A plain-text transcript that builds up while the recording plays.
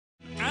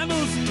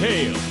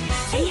tale.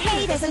 Hey, hey,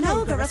 there's an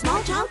ogre, a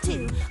small child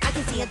too. I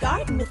can see a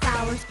garden with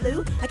flowers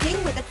blue, a king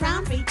with a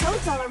crown, 3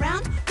 toads all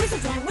around,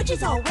 wizards and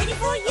witches all waiting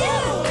for you.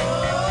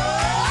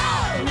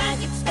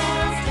 Magic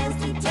spells, tales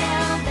to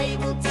tell, they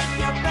will take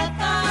your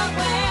breath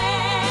away.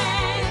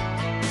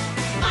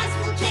 Mice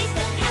will chase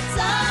the cats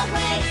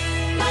away.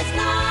 Life's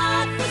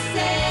not for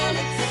sale,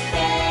 it's a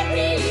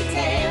fairy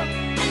tale,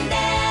 and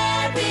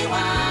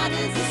everyone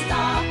is a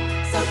star.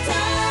 So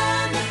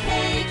turn the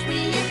page, we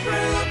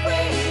improve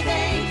with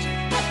age.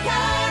 Have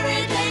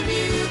courage and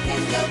you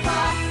can go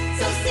far.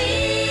 So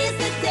seize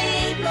the day,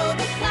 blow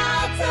the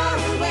clouds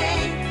away,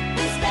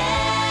 and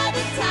spare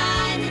the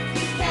time if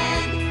you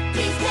can.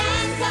 Dreams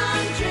can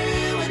come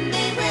true and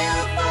they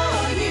will for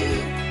you.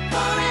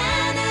 For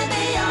Anna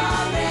they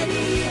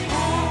already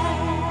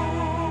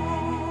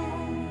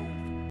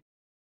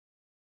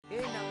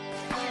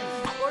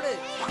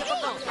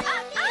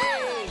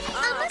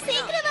அம்மா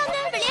சீக்கிரம் வாங்க,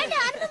 விளையாட்டு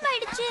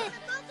ஆரம்பமாயிடுச்சு.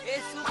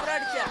 சூப்பரா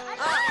அடிச்சா.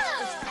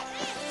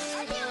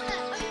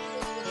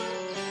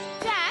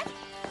 Jack,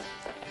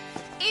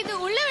 இது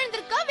உள்ள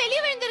விழுந்திருக்கா வெளிய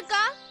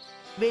விழுந்திருக்கா?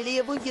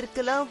 வெளியவும்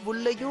இருக்கலாம்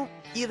உள்ளயும்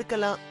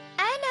இருக்கலாம்.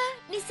 ஆனா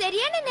நீ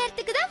சரியான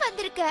நேரத்துக்கு தான்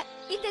வந்திருக்க.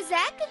 இந்த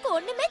ஜாக்குக்கு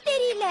ஒண்ணுமே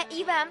தெரியல.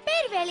 இவன்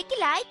அம்பையர் வேலைக்கு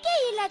லாய்க்கே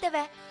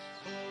இல்லாதவ.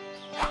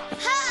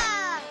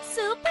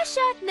 சூப்பர்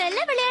ஷாட்,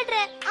 நல்லா விளையாடுற.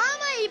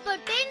 ஆமா, இப்போ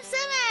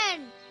 10-7.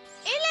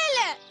 இல்ல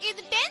இல்ல,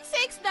 இது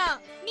 10-6 தான்.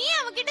 நீ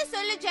அவன்கிட்ட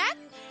சொல்லு ஜாக்.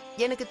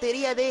 எனக்கு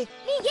தெரியாதே.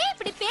 நீ ஏன்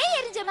இப்படி பேய்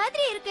எறிஞ்ச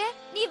மாதிரி இருக்க?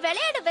 நீ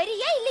விளையாட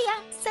வரியா இல்லையா?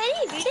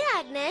 சரி விடு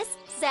ஆக்னஸ்.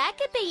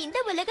 ஜாக் இப்ப இந்த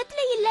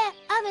உலகத்துல இல்ல,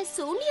 அவன்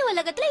சூனிய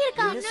உலகத்துல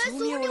இருக்கான்.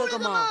 சூனிய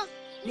உலகமா?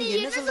 நீ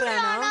என்ன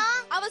சொல்றானா?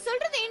 அவ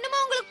சொல்றது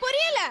இன்னுமா உங்களுக்கு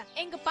புரியல?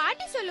 எங்க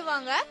பாட்டி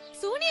சொல்லுவாங்க,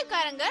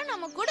 சூனியக்காரங்க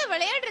நம்ம கூட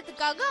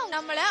விளையாடுறதுக்காக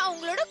நம்மள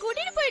அவங்களோட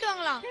கூட்டிட்டு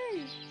போயிடுவாங்களாம்.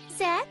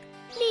 ஜாக்,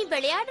 நீ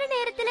விளையாடுற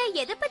நேரத்துல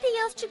எதை பத்தி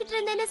யோசிச்சுக்கிட்டு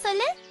இருந்தேன்னு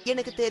சொல்லு.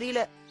 எனக்கு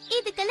தெரியல.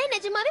 இதுக்கெல்லாம்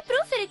நிஜமாவே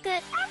ப்ரூஃப் இருக்கு.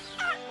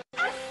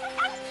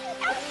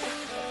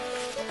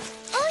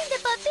 ஓ, இந்த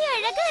பப்பி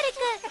அழகா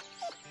இருக்கு.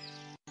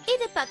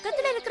 இது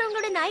பக்கத்துல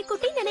இருக்கிறவங்களோட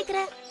நாய்க்குட்டி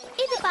நினைக்கிறேன்.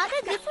 இது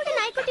பார்க்க கிரிஃபோட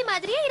நாய்க்குட்டி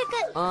மாதிரியே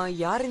இருக்கு.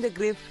 யார் இந்த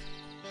கிரிஃப்?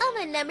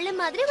 அவன் நம்மள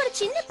மாதிரி ஒரு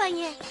சின்ன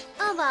பையன்.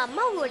 அவன்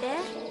அம்மாவோட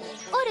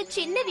ஒரு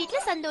சின்ன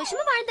வீட்ல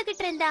சந்தோஷமா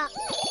வாழ்ந்துகிட்டு இருந்தா.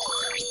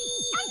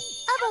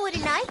 அவ ஒரு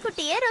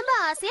நாய்க்குட்டிய ரொம்ப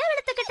ஆசையா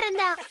வளர்த்துக்கிட்டு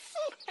இருந்தா.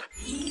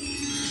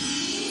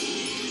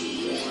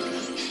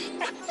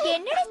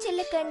 என்னடா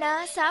செல்லக்கண்ணா,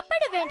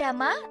 சாப்பாடு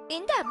வேண்டாமா?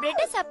 இந்த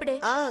பிரெட் சாப்பிடு.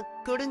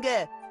 கொடுங்க.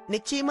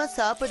 நிச்சயமா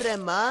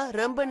சாப்பிடுறேம்மா,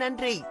 ரொம்ப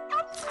நன்றி.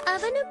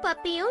 அவனும்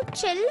பப்பியும்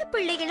செல்ல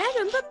பிள்ளைகளா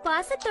ரொம்ப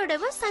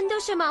பாசத்தோடவும்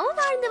சந்தோஷமாவும்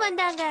வாழ்ந்து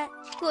வந்தாங்க.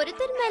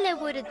 ஒருத்தர் மேல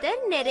ஒருத்தர்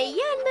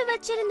நிறைய அன்பு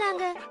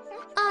வச்சிருந்தாங்க.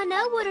 ஆனா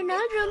ஒரு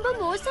நாள் ரொம்ப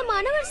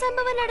மோசமான ஒரு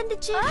சம்பவம்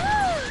நடந்துச்சு.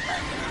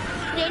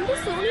 2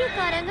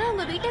 சூனியக்காரங்க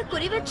உங்க வீட்டை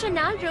குறி வச்ச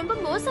நாள் ரொம்ப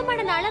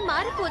மோசமான நாளா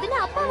மாற போகுதுன்னு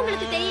அப்ப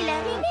அவங்களுக்கு தெரியல.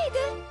 என்ன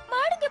இது,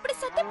 மாடுங்க இப்படி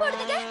சத்தம்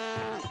போடுதுங்க?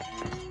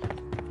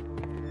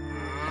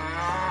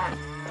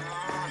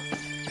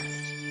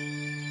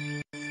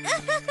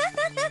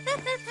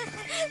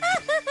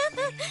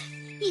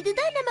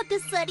 இதுதான் நமக்கு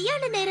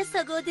சரியான நேரம்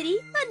சகோதரி.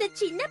 அந்த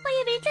சின்ன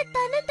பையன் வீட்டுல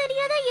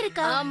தனியாதான்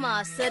இருக்கா. ஆமா,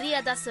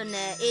 சரியாதான்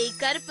சொன்ன. ஏய்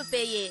கருப்பு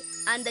பேயே,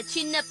 அந்த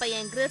சின்ன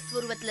பையன் கிரிஃப்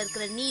உருவத்துல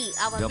இருக்கிற நீ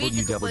அவன்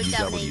வீட்டுக்கு போயிட்டு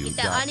அவனை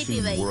கிட்ட அனுப்பி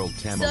வை.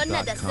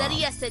 சொன்னத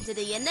சரியா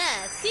செஞ்சது என்ன?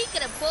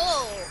 சீக்கிரம் போ,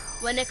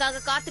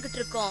 உனக்காக காத்துக்கிட்டு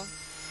இருக்கோம்.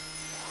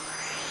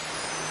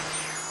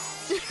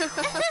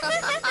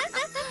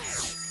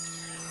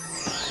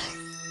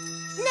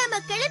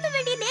 நாம கிளம்ப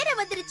வேண்டிய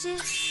நேரம் வந்துருச்சு.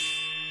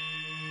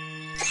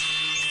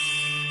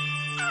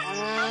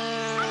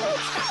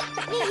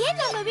 நீ ஏன்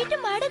நம்ம வீட்டு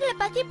மாடுகளை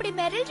பார்த்து இப்படி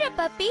மிரள்ற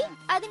பப்பி?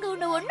 அதுங்க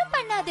உன்னை ஒண்ணும்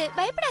பண்ணாது,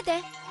 பயப்படாத.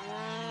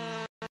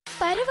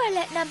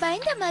 பரவாயில்ல, நான்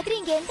பயந்த மாதிரி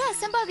இங்க எந்த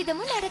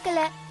அசம்பாவிதமும்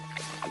நடக்கல.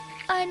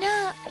 ஆனா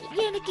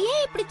எனக்கு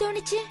ஏன் இப்படி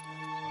தோணுச்சு?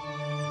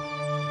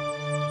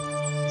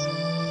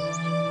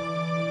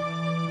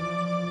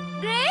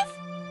 கிரேஃப்,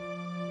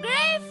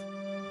 கிரேஃப்,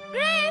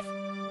 கிரேஃப்,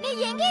 நீ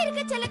எங்க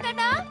இருக்க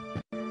செல்லக்கண்ணா?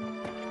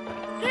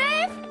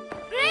 கிரேஃப்,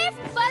 கிரேஃப்,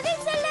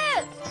 பதில் சொல்லு.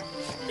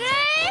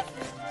 கிரேஃப்,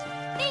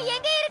 நீ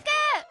எங்க இருக்க?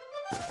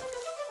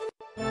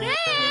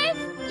 கிரேஃப்,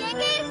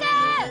 எங்க இருக்க?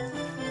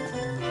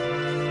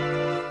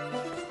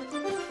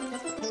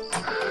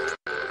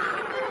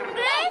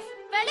 கிரேஃப்,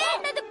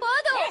 விளையாடுனது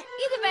போதும்.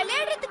 இது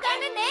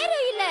விளையாடுறதுக்கான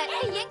நேரம் இல்ல.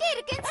 நீ எங்க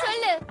இருக்கேன்னு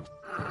சொல்லு.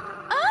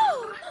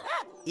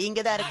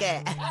 இங்கதான் இருக்க.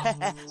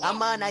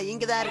 அம்மா, நான்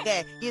இங்கதான்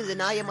இருக்கேன். இது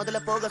நாயை முதல்ல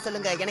போக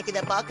சொல்லுங்க, எனக்கு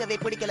இத பார்க்கவே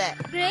பிடிக்கல.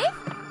 கிரேஃப்,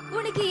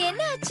 உனக்கு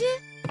என்ன ஆச்சு?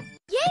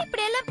 ஏன்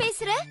இப்படி எல்லாம்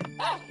பேசுற?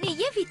 நீ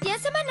ஏன்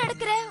வித்தியாசமா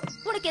நடக்கற?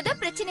 உனக்கு ஏதோ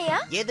பிரச்சனையா?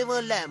 எதுவும்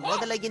இல்ல.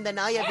 முதல்ல இந்த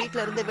நாயை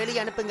வீட்ல இருந்து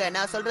வெளிய அனுப்புங்க.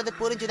 நான் சொல்றது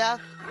புரிஞ்சுதா?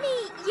 நீ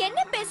என்ன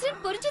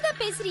பேசுறன்னு புரிஞ்சுதா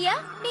பேசுறியா?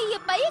 நீ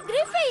என் பையன்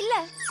கிரிஃபே இல்ல.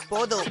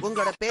 போதும்,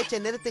 உங்களோட பேச்சை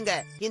நிறுத்துங்க.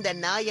 இந்த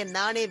நாயை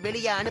நானே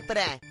வெளிய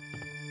அனுப்புறேன்.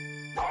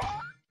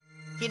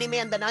 இனிமே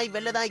அந்த நாய்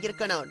வெளிலதான்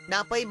இருக்கணும்.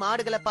 நான் போய்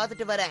மாடுகளை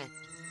பாத்துட்டு வரேன்.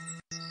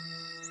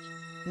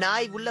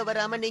 நாய் உள்ள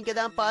வராம நீங்க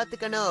தான்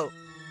பாத்துக்கணும்.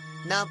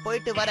 நான்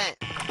போயிட்டு வரேன்.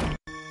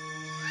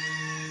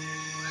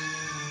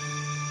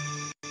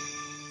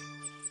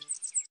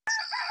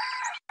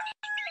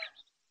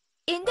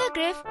 இந்த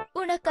கிரிஃப்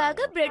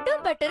உனக்காக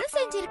பிரெட்டும் பட்டரும்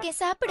செஞ்சிருக்கேன்,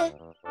 சாப்பிடு.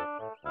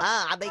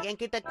 அதை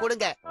என்கிட்ட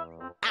கொடுங்க.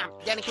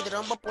 எனக்கு இது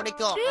ரொம்ப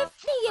பிடிக்கும். கிரிஃப்,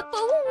 நீ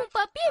எப்பவும் உன்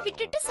பப்பியை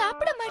விட்டுட்டு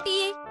சாப்பிட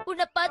மாட்டியே.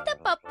 உன்னை பார்த்தா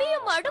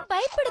பப்பியும் மாடும்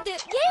பயப்படுது.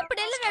 ஏன்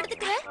இப்படி எல்லாம்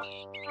நடந்துக்கிற?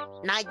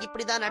 நான்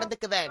இப்படிதான்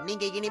நடந்துக்குவேன்.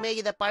 நீங்க இனிமே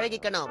இத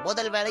பழகிக்கணும்.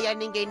 முதல் வேலையா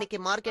நீங்க இன்னைக்கு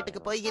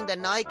மார்க்கெட்டுக்கு போய் இந்த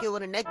நாய்க்கு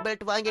ஒரு நெக்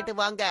பெல்ட் வாங்கிட்டு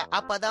வாங்க.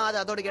 அப்பதான் அது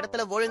அதோட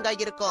இடத்துல ஒழுங்கா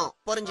இருக்கும்.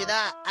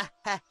 புரிஞ்சுதா?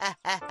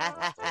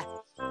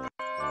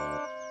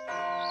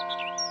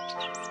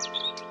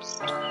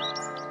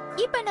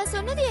 இப்ப நான்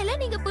சொன்னது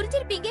எல்லாம் நீங்க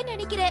புரிஞ்சிருப்பீங்கன்னு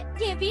நினைக்கிறேன்.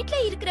 என் வீட்ல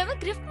இருக்கிறவன்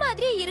கிரிஃப்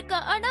மாதிரியே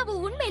இருக்கான். ஆனா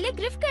அவன் உண்மையில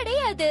கிரிஃப்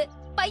கிடையாது,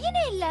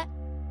 பையனே இல்ல.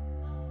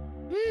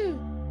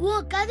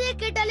 உன் கதையை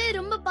கேட்டாலே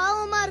ரொம்ப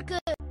பாவமா இருக்கு.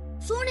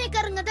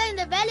 சூனியக்காரங்க தான்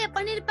இந்த வேலைய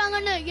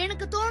பண்ணிருப்பாங்கன்னு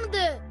எனக்கு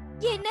தோணுது.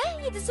 என்ன,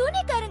 இது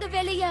சூனியக்காரங்க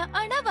வேலையா?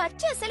 ஆனா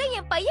வர்ச்சஸ்ல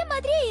என் பையன்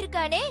மாதிரியே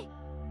இருக்கானே.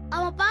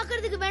 அவன்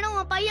பாக்குறதுக்கு வேணா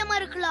உன் பையமா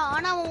இருக்கலாம்,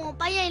 ஆனா அவன்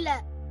உன் பையன் இல்ல.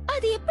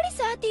 அது எப்படி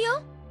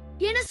சாத்தியம்?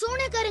 ஏன்னா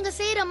சூனியக்காரங்க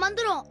செய்யற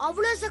மந்திரம்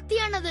அவ்வளவு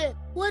சக்தியானது.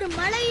 ஒரு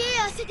மலையே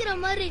அசைக்கிற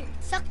மாதிரி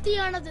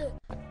சக்தியானது.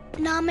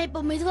 நாம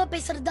இப்ப மெதுவா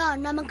பேசுறதா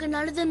நமக்கு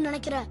நல்லதுன்னு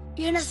நினைக்கிறேன்.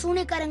 ஏன்னா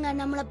சூனியக்காரங்க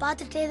நம்மள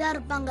பாத்துட்டே தான்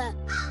இருப்பாங்க.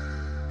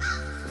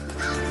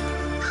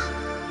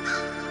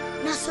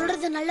 நான்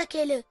சொல்றது நல்ல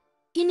கேளு.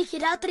 இன்னைக்கு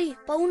ராத்திரி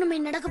பௌர்ணமி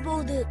நடக்க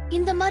போகுது.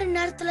 இந்த மாதிரி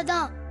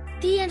நேரத்துலதான்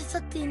தீய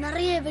சக்தி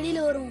நிறைய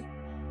வெளியில வரும்.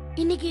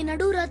 இன்னைக்கு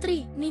நடு ராத்திரி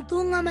நீ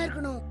தூங்காம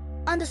இருக்கணும்.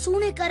 அந்த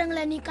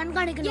சூனியக்காரங்களை நீ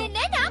கண்காணிக்கணும்.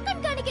 என்ன, நான்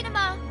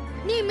கண்காணிக்கணுமா?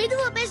 நீ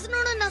மெதுவா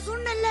பேசணும்னு நான்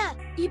சொன்னேன்ல.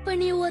 இப்ப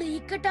நீ ஒரு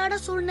இக்கட்டான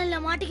சூழ்நிலை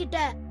மாட்டிக்கிட்ட.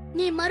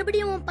 நீ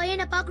மறுபடியும் உன்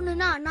பையனை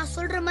பாக்கணும்னா நான்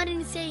சொல்ற மாதிரி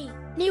நீ செய்.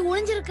 நீ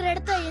ஒளிஞ்சிருக்கிற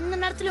இடத்த எந்த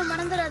நேரத்திலும்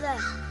மறந்துடாத.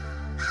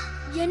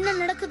 என்ன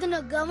நடக்குதுன்னு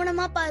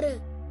கவனமா பாரு.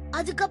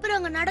 அதுக்கப்புறம்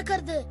அங்க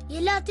நடக்கிறது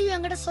எல்லாத்தையும்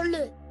என்கிட்ட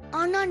சொல்லு.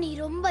 ஆனா நீ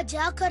ரொம்ப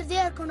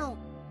ஜாக்கிரதையா இருக்கணும்.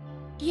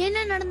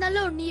 என்ன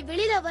நடந்தாலும் நீ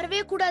வெளியில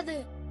வரவே கூடாது.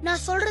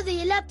 நான் சொல்றது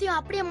எல்லாத்தையும்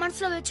அப்படியே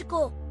மனசுல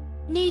வச்சுக்கோ.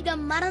 நீ இத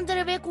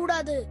மறந்துடவே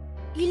கூடாது.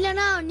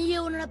 இல்லனா நீ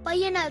உன்னோட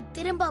பையனை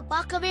திரும்ப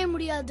பார்க்கவே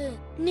முடியாது.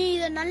 நீ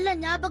இத நல்ல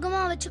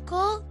ஞாபகமா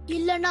வச்சுக்கோ.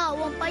 இல்லனா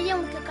உன் பையன்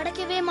உனக்கு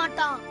கிடைக்கவே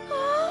மாட்டான்.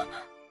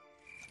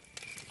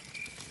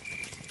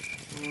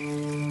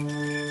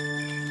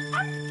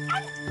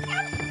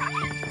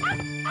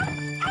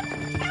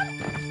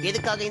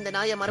 எதுக்காக இந்த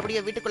நாயை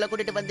மறுபடியும் வீட்டுக்குள்ள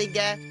கூட்டிட்டு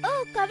வந்தீங்க?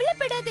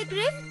 கவலைப்படாத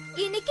கிரிஃப்.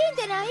 இன்னைக்கு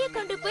இந்த நாயை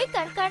கொண்டு போய்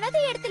கண்காணாத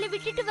இடத்துல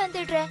விட்டுட்டு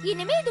வந்துடுறேன்.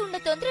 இனிமே இது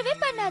உன்னை தொந்தரவே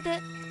பண்ணாது.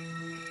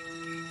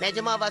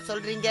 நிஜமாவா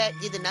சொல்றீங்க?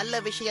 இது நல்ல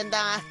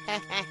விஷயம்தான்.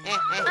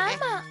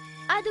 ஆமா,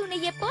 அது உன்னை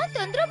எப்போ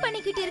தொந்தரவு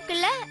பண்ணிக்கிட்டு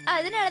இருக்குல்ல,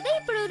 அதனாலதான்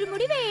இப்படி ஒரு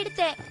முடிவை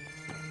எடுத்தேன்.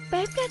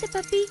 பயப்படாத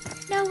பப்பி,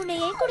 நான் உன்னை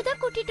என் கூட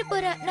தான் கூட்டிட்டு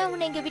போறேன். நான்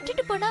உன்னை இங்க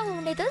விட்டுட்டு போனா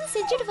உன்னை ஏதாவது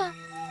செஞ்சிடுவான்.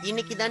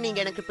 இன்னைக்குதான்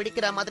நீங்க எனக்கு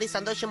பிடிக்கிற மாதிரி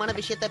சந்தோஷமான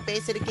விஷயத்த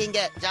பேசிருக்கீங்க.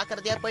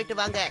 ஜாக்கிரதையா போயிட்டு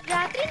வாங்க.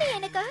 ராத்திரி நீ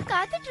எனக்காக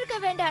காத்துட்டு இருக்க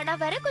வேண்டாம்.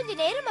 நான் வர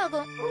கொஞ்சம் நேரம்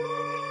ஆகும்.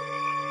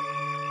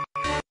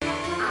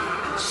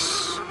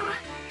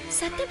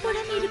 சத்தம்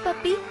போடாம இரு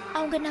பப்பி.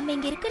 அவங்க நம்ம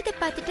இங்க இருக்கிறத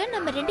பார்த்துட்டா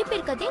நம்ம 2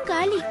 பேர் கதையும்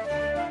காலி.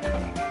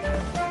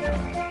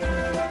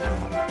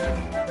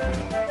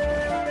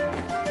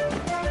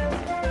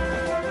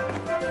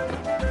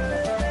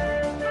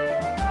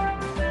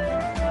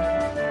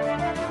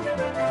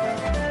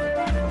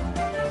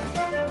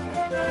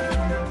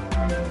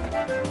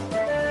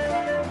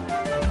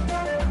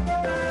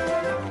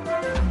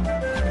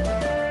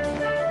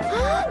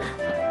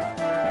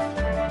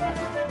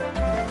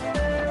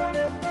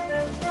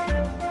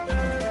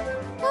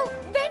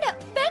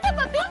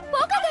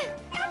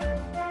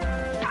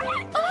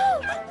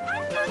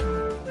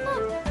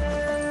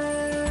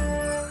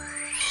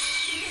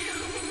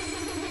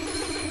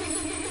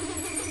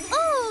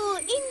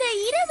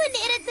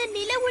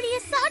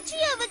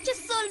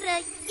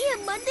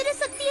 மந்திர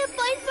சக்தியை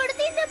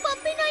பயன்படுத்தி இந்த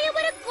பப்பி நாயை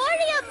ஒரு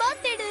கோழியா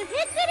மாத்திடு.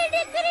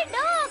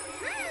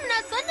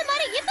 நான் சொன்ன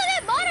மாதிரி இப்பவே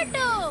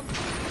மாறட்டும்.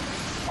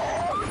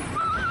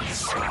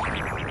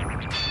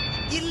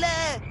 இல்ல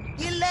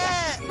இல்ல.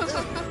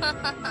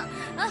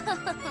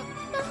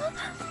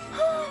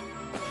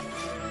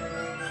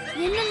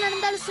 என்ன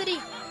நடந்தாலும் சரி,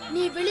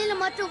 நீ வெளியில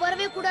மட்டும்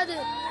வரவே கூடாது.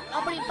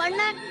 அப்படி பண்ண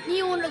நீ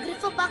உன்னோட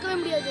கிரிஃப பார்க்கவே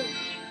முடியாது.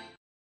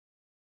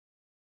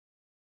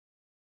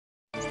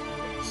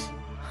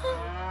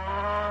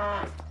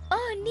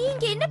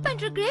 நீங்க என்ன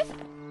பண்ற கிரிஃப்?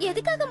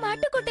 எதுக்காக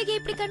மாட்டு கொட்டையை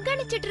இப்படி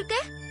கண்காணிச்சிட்டு இருக்க?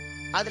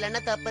 அதுல என்ன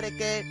தப்பு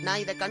இருக்கு?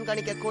 நான் இத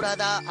கண்காணிக்க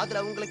கூடாதா?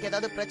 அதுல உங்களுக்கு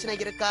ஏதாவது பிரச்சனை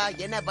இருக்கா?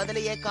 என்ன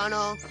பதிலையே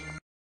காணோம்.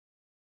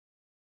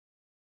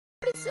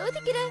 அப்படி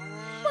சோதிக்கிற.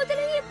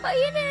 முதல்ல என்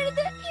பையனை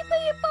எழுது, இப்ப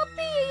என்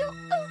பப்பியையும்.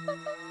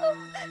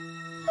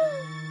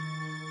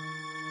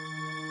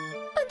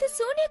 அந்த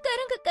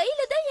சூனியக்காரங்க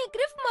கையில தான் என்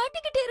கிரிஃப்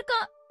மாட்டிக்கிட்டு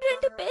இருக்கான்.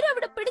 2 பேர்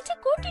அவட பிடிச்சு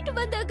கூட்டிட்டு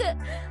வந்தாங்க.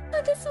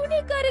 அந்த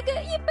சூனியக்காரங்க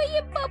இப்ப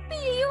என்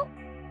பப்பியையும்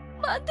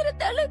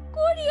மந்திரத்தால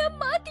கோழியா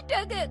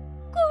மாத்திட்டாங்க.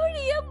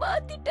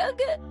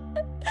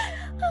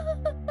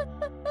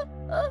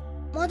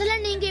 முதல்ல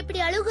நீங்க இப்படி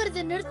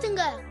அழுகுறது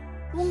நிறுத்துங்க.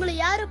 உங்களை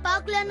யாரும்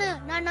பாக்கலன்னு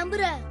நான்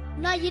நம்புறேன்.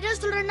 நான் என்ன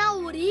சொல்றேன்னா,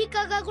 ஒரு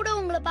ஈக்காக்கா கூட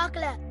உங்களை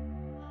பாக்கல.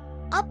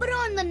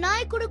 அப்புறம் அந்த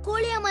நாய் கூட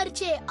கோழியா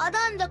மாறிச்சே,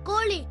 அதான் அந்த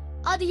கோழி.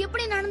 அது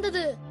எப்படி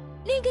நடந்தது?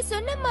 நீங்க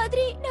சொன்ன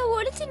மாதிரி நான்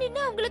ஒளிச்சு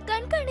நின்னு அவங்களை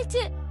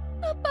கண்காணிச்சு.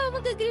 அப்ப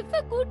அவங்க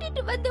கிரிஃப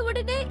கூட்டிட்டு வந்த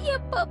உடனே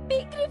என் பப்பி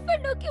கிரிஃப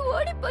நோக்கி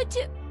ஓடி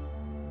போச்சு.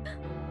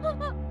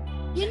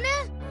 என்ன?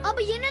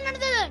 அப்ப என்ன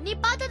நடந்தது? நீ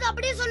பார்த்தது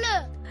அப்படியே சொல்லு.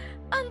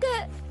 அங்க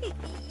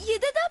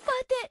இதுதான்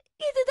பார்த்தேன்.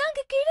 இதுதான்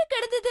அங்க கீழே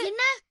கிடந்தது.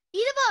 என்ன?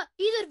 இதுவா?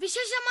 இது ஒரு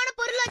விசேஷமான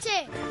பொருளாச்சே.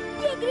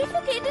 என்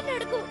கிரிஃபுக்கு என்ன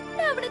நடக்கும்?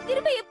 நான் அவனை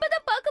திரும்ப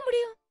எப்பதான் பார்க்க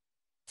முடியும்?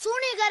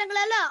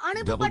 சூனியக்காரங்களால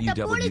அனுப்பப்பட்ட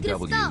போலி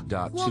கிரிஃப்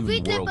தான் உன்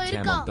வீட்ல இப்ப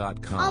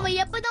இருக்கான். அவன்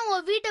எப்பதான்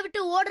உன் வீட்டை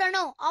விட்டு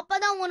ஓடுறானோ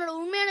அப்பதான் உன்னோட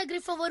உண்மையான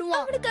கிரிஃப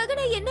வருவான். அவனுக்காக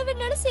நான் என்ன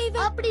வேணாலும்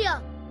செய்வேன். அப்படியா?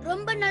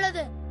 ரொம்ப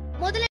நல்லது.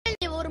 முதல்ல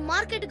நீ ஒரு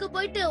மார்க்கெட்டுக்கு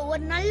போயிட்டு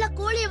ஒரு நல்ல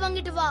கோழியை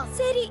வாங்கிட்டு வா.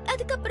 சரி,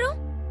 அதுக்கப்புறம்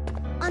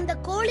அந்த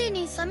கோழியை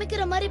நீ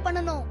சமைக்கிற மாதிரி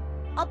பண்ணணும்.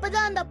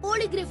 அப்பதான் அந்த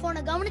போலி கிரிஃப்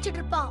உன்னை கவனிச்சிட்டு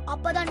இருப்பான்.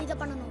 அப்பதான் நீ இதை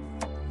பண்ணணும்.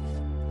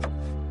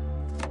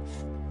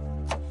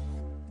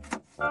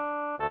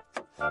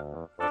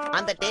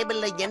 அந்த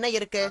டேபிள்ல என்ன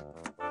இருக்கு?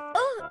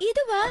 ஓ,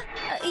 இதுவா?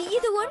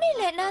 இது ஒண்ணு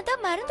இல்ல. நான்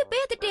தான் மறந்து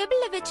போய் அந்த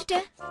டேபிள்ல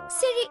வச்சுட்டேன்.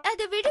 சரி,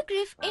 அதை விடு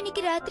கிரிஃப்.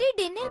 இன்னைக்கு ராத்திரி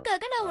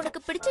டின்னருக்காக நான்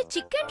உனக்கு பிடிச்ச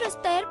சிக்கன்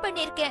ரோஸ்ட் தயார்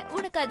பண்ணிருக்கேன்.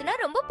 உனக்கு அதுனா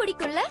ரொம்ப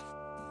பிடிக்கும்ல?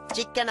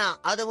 சிக்கனா?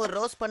 அதுவும்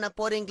ரோஸ்ட் பண்ண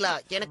போறீங்களா?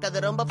 எனக்கு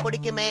அது ரொம்ப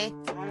பிடிக்குமே.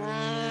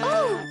 ஓ,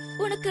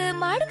 உனக்கு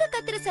மாடுங்க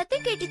கத்துற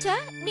சத்தம் கேட்டுச்சா?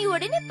 நீ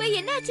உடனே போய்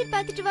என்ன ஆச்சுன்னு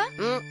பாத்துட்டு வா.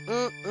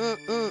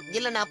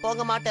 இல்ல, நான்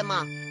போக மாட்டேமா.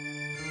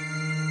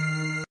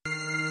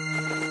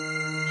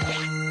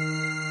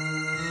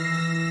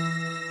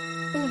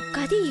 உன்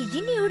கதையை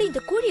இன்னையோட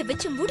இந்த கோழியை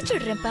வச்சு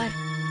முடிச்சிடுறேன் பார்.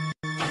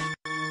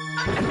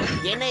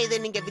 என்ன இது?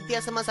 நீங்க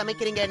வித்தியாசமா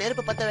சமைக்கிறீங்க.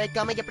 நெருப்பு பத்த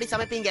வைக்காம எப்படி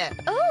சமைப்பீங்க?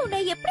 ஓ,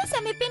 நான் எப்படி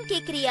சமைப்பேன்னு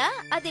கேக்குறியா?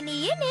 அது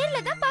நீயே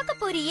நேர்ல தான்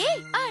பார்க்க போறியே.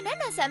 ஆனா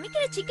நான்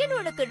சமைக்கிற சிக்கன்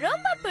உனக்கு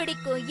ரொம்ப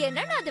பிடிக்கும்.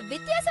 ஏன்னா நான் அதை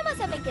வித்தியாசமா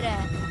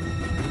சமைக்கிறேன்.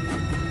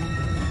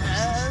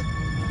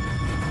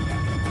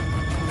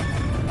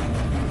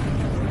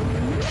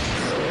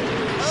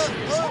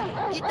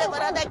 கிட்ட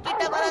வராத,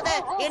 கிட்ட வராத.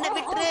 என்ன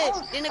விட்டுரு,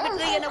 என்ன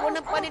விட்டுரு. என்ன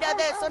ஒண்ணும்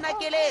பண்ணிடாத. சொன்னா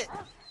கேளு.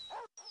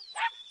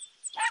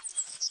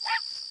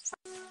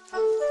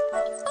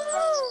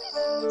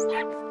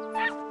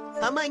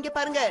 அம்மா, இங்க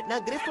பாருங்க.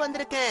 நான் கிரிஃப்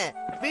வந்திருக்கேன்.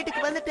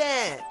 வீட்டுக்கு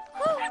வந்துட்டேன்.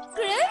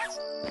 கிரிஃப்,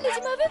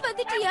 நிஜமாவே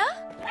வந்துட்டியா?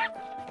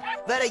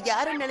 வேற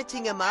யாரும்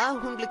நினைச்சீங்கம்மா?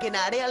 உங்களுக்கு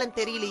என்ன அடையாளம்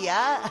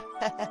தெரியலையா?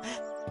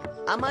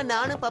 அம்மா,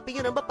 நானும்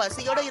பப்பியும் ரொம்ப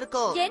பசியோட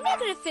இருக்கோம். என்ன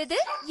கிரிஃப் இது?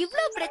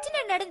 இவ்ளோ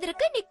பிரச்சனை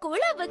நடந்திருக்கு, நீ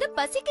கூலா வந்து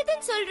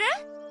பசிக்குதுன்னு சொல்ற?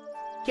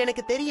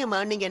 எனக்கு தெரியுமா,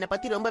 நீங்க என்ன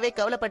பத்தி ரொம்பவே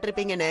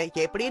கவலைப்பட்டிருப்பீங்கன்னு.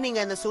 எப்படியும்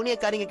நீங்க அந்த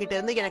சூனியக்காரங்க கிட்ட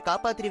இருந்து என்ன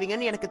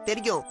காப்பாத்திருவீங்கன்னு எனக்கு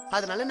தெரியும்.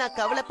 அதனால நான்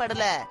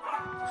கவலைப்படல.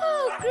 ஓ,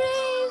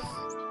 கிரிஃப்.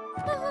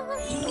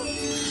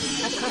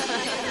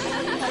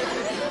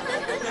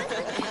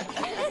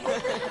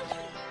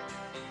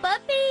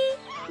 பப்பி,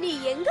 நீ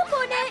எங்க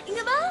போன?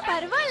 இங்க வா.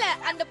 பரவாயில்ல,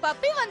 அந்த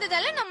பப்பி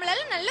வந்ததால நம்மளால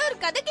நல்ல ஒரு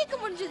கதை கேட்க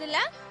முடிஞ்சதுல.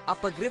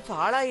 அப்ப கிரிஃப்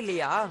ஆளா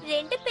இல்லையா?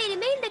 ரெண்டு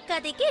பேருமே இந்த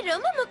கதைக்கு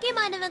ரொம்ப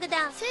முக்கியமானவங்க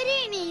தான். சரி,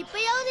 நீ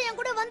இப்பயாவது என்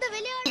கூட வந்து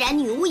விளையாடு. 既然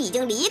女巫已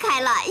经离开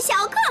了，小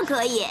克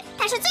可以，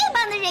他是最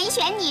棒的人选，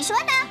你说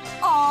呢？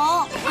哦。